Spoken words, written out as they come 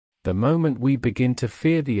The moment we begin to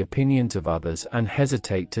fear the opinions of others and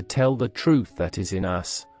hesitate to tell the truth that is in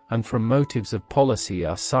us, and from motives of policy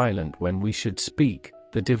are silent when we should speak,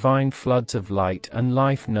 the divine floods of light and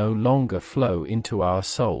life no longer flow into our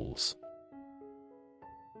souls.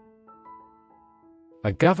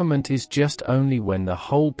 A government is just only when the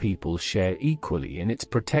whole people share equally in its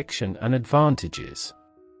protection and advantages.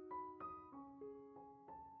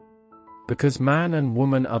 Because man and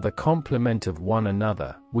woman are the complement of one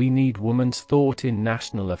another, we need woman's thought in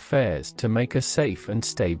national affairs to make a safe and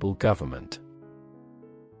stable government.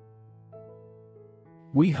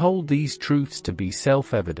 We hold these truths to be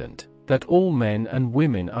self-evident, that all men and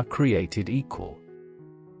women are created equal.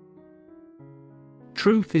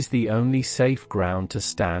 Truth is the only safe ground to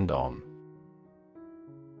stand on.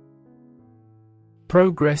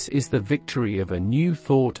 Progress is the victory of a new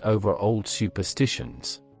thought over old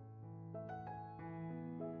superstitions.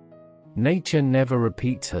 Nature never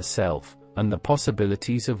repeats herself, and the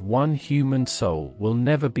possibilities of one human soul will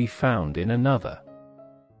never be found in another.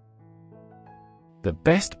 The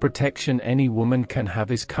best protection any woman can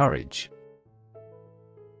have is courage.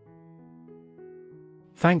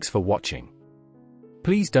 Thanks for watching.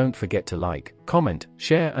 Please don't forget to like, comment,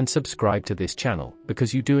 share and subscribe to this channel,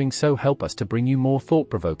 because you doing so help us to bring you more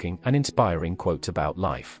thought-provoking and inspiring quotes about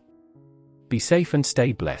life. Be safe and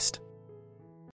stay blessed.